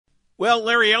Well,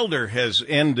 Larry Elder has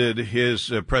ended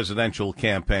his presidential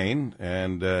campaign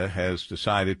and has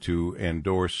decided to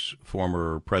endorse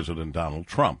former President Donald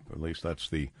Trump. At least that's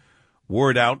the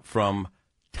word out from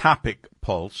Topic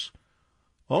Pulse.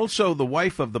 Also, the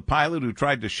wife of the pilot who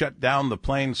tried to shut down the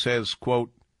plane says, quote,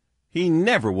 he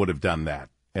never would have done that,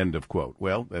 end of quote.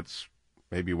 Well, that's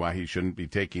maybe why he shouldn't be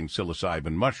taking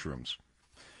psilocybin mushrooms.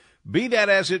 Be that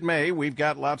as it may, we've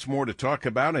got lots more to talk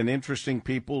about and interesting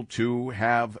people to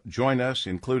have join us,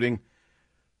 including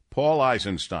Paul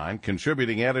Eisenstein,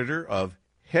 contributing editor of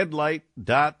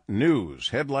Headlight.news.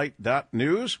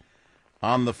 Headlight.news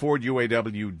on the Ford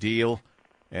UAW deal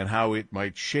and how it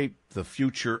might shape the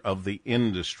future of the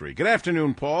industry. Good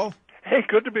afternoon, Paul. Hey,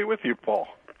 good to be with you, Paul.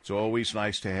 It's always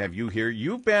nice to have you here.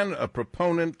 You've been a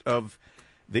proponent of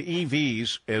the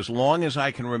EVs as long as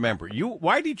I can remember.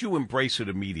 Why did you embrace it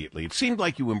immediately? It seemed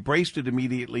like you embraced it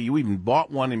immediately. You even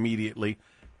bought one immediately.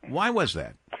 Why was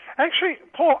that? Actually,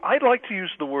 Paul, I'd like to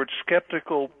use the word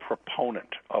skeptical proponent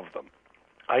of them.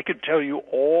 I could tell you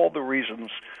all the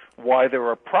reasons why there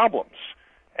are problems,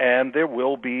 and there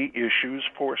will be issues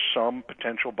for some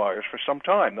potential buyers for some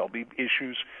time. There'll be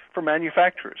issues for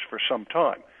manufacturers for some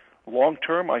time. Long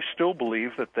term, I still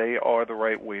believe that they are the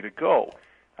right way to go.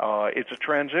 It's a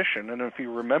transition, and if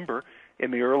you remember,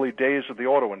 in the early days of the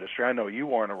auto industry, I know you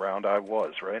weren't around, I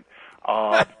was, right?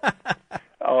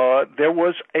 There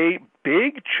was a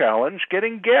big challenge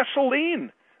getting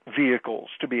gasoline vehicles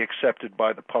to be accepted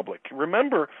by the public.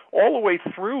 Remember, all the way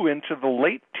through into the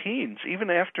late teens, even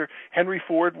after Henry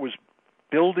Ford was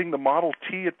building the Model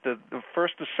T at the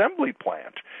first assembly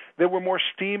plant, there were more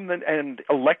steam and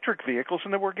electric vehicles than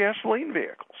there were gasoline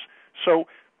vehicles. So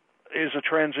is a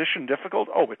transition difficult?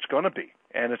 Oh, it's going to be,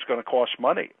 and it's going to cost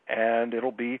money, and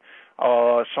it'll be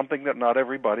something that not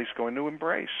everybody's going to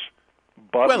embrace.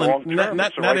 But long term,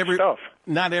 it's the right stuff.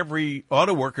 Not every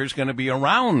auto worker is going to be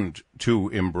around to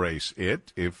embrace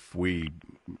it if we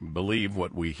believe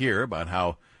what we hear about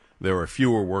how there are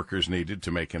fewer workers needed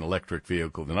to make an electric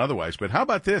vehicle than otherwise. But how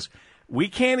about this? We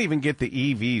can't even get the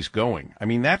EVs going. I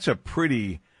mean, that's a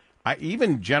pretty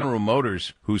even General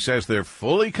Motors, who says they're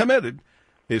fully committed,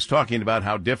 is talking about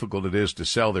how difficult it is to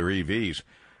sell their EVs.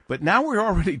 But now we're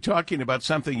already talking about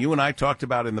something you and I talked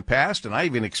about in the past, and I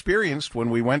even experienced when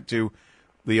we went to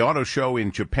the auto show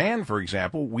in Japan, for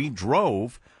example. We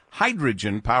drove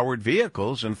hydrogen-powered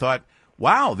vehicles and thought,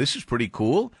 wow, this is pretty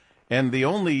cool. And the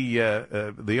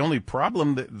only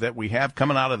problem that we have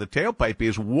coming out of the tailpipe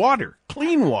is water,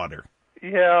 clean water.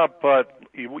 Yeah, but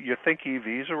you think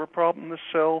EVs are a problem to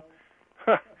sell?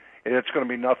 It's going to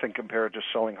be nothing compared to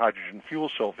selling hydrogen fuel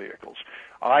cell vehicles.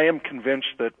 I am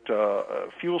convinced that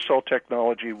fuel cell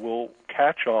technology will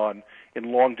catch on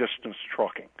in long-distance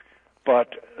trucking.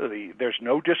 But there's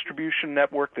no distribution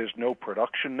network. There's no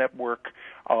production network.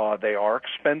 They are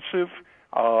expensive.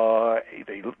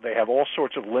 They have all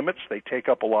sorts of limits. They take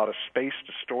up a lot of space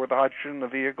to store the hydrogen in the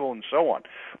vehicle and so on.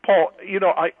 Paul,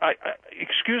 I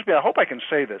excuse me, I hope I can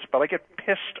say this, but I get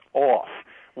pissed off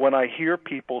when I hear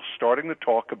people starting to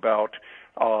talk about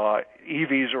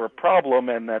EVs are a problem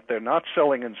and that they're not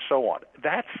selling and so on.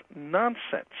 That's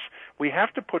nonsense. We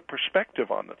have to put perspective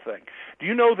on the thing. Do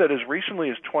you know that as recently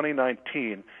as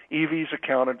 2019, EVs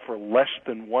accounted for less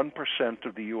than 1%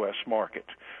 of the U.S. market?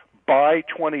 By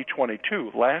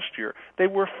 2022, last year, they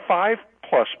were 5+%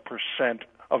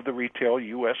 of the retail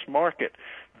U.S. market.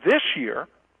 This year,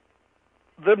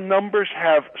 the numbers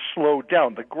have slowed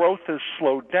down. The growth has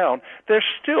slowed down. They're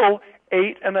still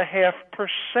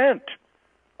 8.5%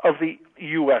 of the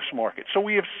U.S. market. So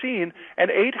we have seen an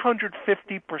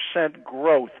 850%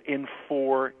 growth in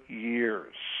 4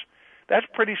 years. That's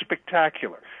pretty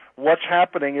spectacular. What's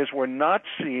happening is we're not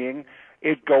seeing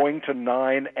it going to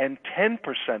 9 and 10%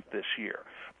 this year.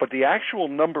 But the actual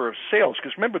number of sales,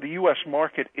 because remember, the U.S.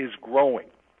 market is growing.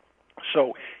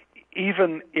 So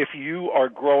even if you are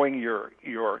growing your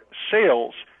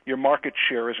sales, your market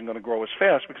share isn't going to grow as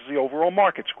fast because the overall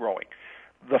market's growing.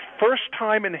 The first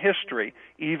time in history,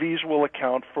 EVs will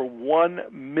account for 1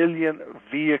 million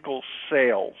vehicle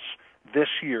sales this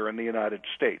year in the United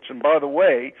States. And by the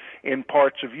way, in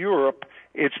parts of Europe,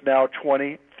 it's now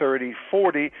 20, 30,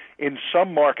 40. In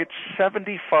some markets,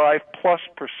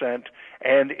 75+%.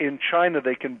 And in China,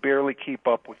 they can barely keep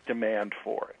up with demand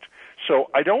for it. So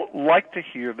I don't like to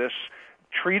hear this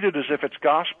treated as if it's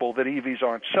gospel that EVs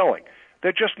aren't selling.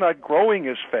 They're just not growing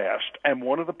as fast, and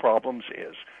one of the problems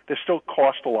is they still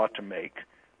cost a lot to make.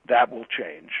 That will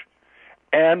change.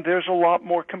 And there's a lot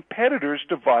more competitors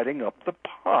dividing up the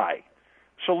pie.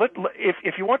 So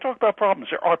if you want to talk about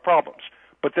problems, there are problems,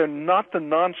 but they're not the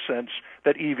nonsense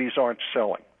that EVs aren't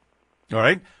selling. All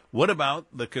right. What about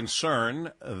the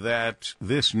concern that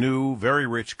this new, very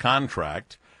rich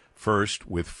contract, first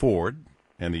with Ford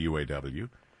and the UAW,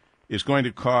 is going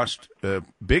to cause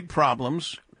big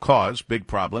problems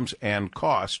and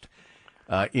cost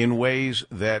in ways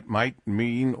that might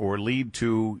mean or lead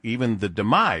to even the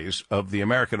demise of the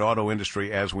American auto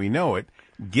industry as we know it,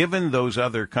 given those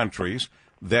other countries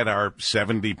that are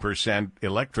 70%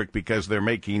 electric because they're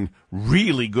making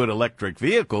really good electric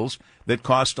vehicles that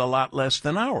cost a lot less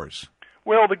than ours?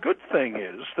 Well, the good thing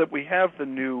is that we have the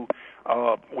new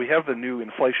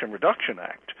Inflation Reduction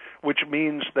Act, which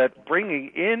means that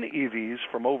bringing in EVs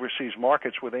from overseas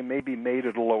markets where they may be made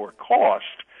at a lower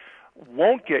cost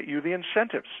won't get you the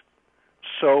incentives.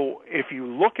 So if you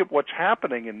look at what's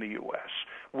happening in the U.S.,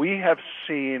 we have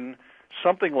seen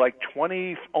something like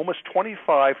almost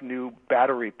 25 new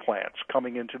battery plants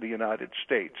coming into the United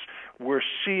States. We're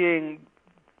seeing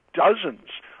dozens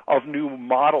of new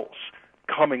models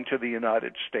coming to the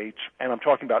United States, and I'm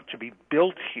talking about to be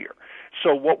built here.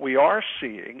 So what we are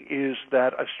seeing is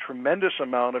that a tremendous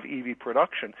amount of EV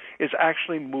production is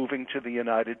actually moving to the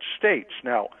United States.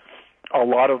 Now, a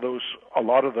lot of those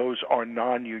are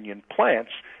non-union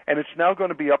plants, and it's now going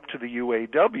to be up to the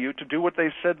UAW to do what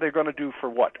they said they're going to do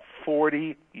for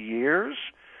 40 years?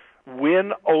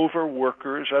 Win over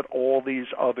workers at all these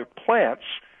other plants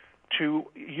to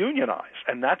unionize,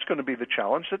 and that's going to be the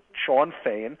challenge that Sean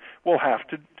Fain will have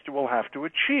to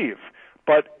achieve.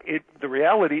 But the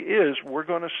reality is we're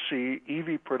going to see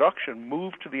EV production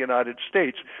move to the United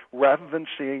States rather than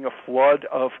seeing a flood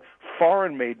of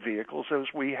foreign-made vehicles as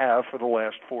we have for the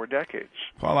last 4 decades.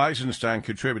 Paul Eisenstein,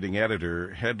 contributing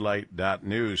editor,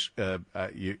 Headlight.news.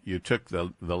 You took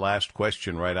the last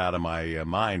question right out of my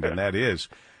mind, and that is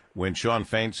when Sean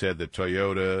Fain said that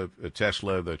Toyota,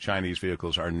 Tesla, the Chinese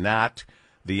vehicles are not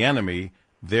the enemy,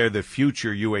 they're the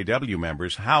future UAW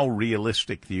members. How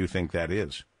realistic do you think that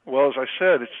is? Well, as I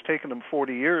said, it's taken them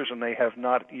 40 years, and they have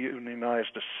not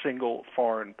unionized a single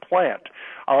foreign plant.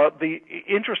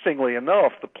 Interestingly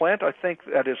enough, the plant I think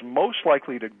that is most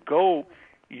likely to go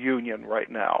union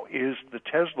right now is the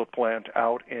Tesla plant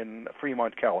out in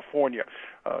Fremont, California.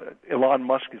 Elon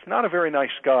Musk is not a very nice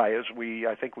guy, as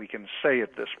I think we can say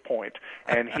at this point,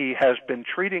 and he has been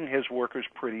treating his workers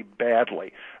pretty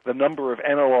badly. The number of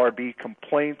NLRB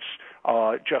complaints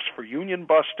just for union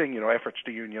busting, efforts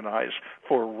to unionize,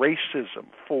 for racism,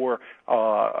 for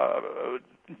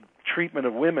treatment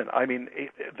of women. I mean,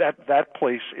 that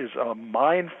place is a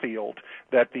minefield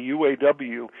that the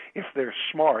UAW, if they're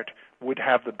smart, would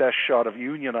have the best shot of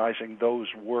unionizing those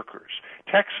workers.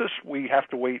 Texas, we have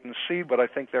to wait and see, but I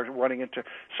think they're running into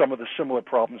some of the similar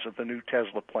problems at the new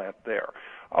Tesla plant there.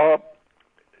 The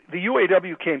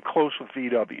UAW came close with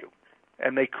VW,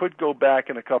 and they could go back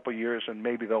in a couple of years and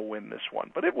maybe they'll win this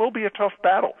one. But it will be a tough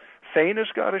battle. Fain has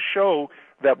got to show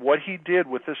that what he did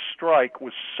with this strike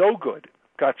was so good,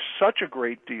 got such a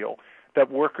great deal,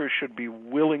 that workers should be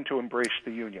willing to embrace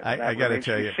the union. I got to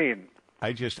tell you,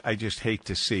 I just hate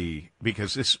to see,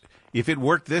 because if it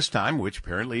worked this time, which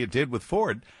apparently it did with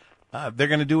Ford, they're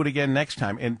going to do it again next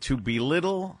time. And to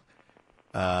belittle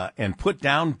and put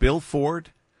down Bill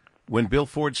Ford, when Bill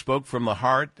Ford spoke from the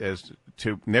heart, as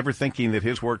to never thinking that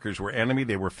his workers were enemy,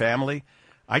 they were family,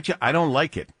 I don't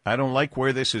like it. I don't like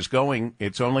where this is going.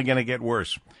 It's only going to get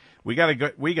worse. We got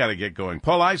to get going.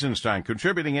 Paul Eisenstein,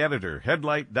 contributing editor,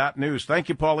 Headlight.news. Thank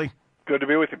you, Paulie. Good to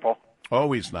be with you, Paul.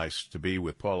 Always nice to be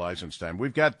with Paul Eisenstein.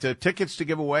 We've got tickets to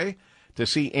give away to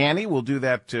see Annie. We'll do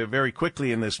that very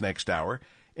quickly in this next hour.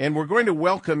 And we're going to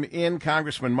welcome in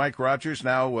Congressman Mike Rogers,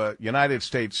 now United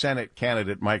States Senate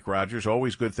candidate Mike Rogers.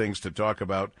 Always good things to talk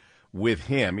about with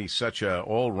him. He's such an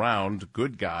all-round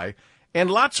good guy. And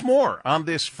lots more on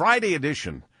this Friday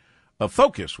edition of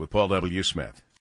Focus with Paul W. Smith.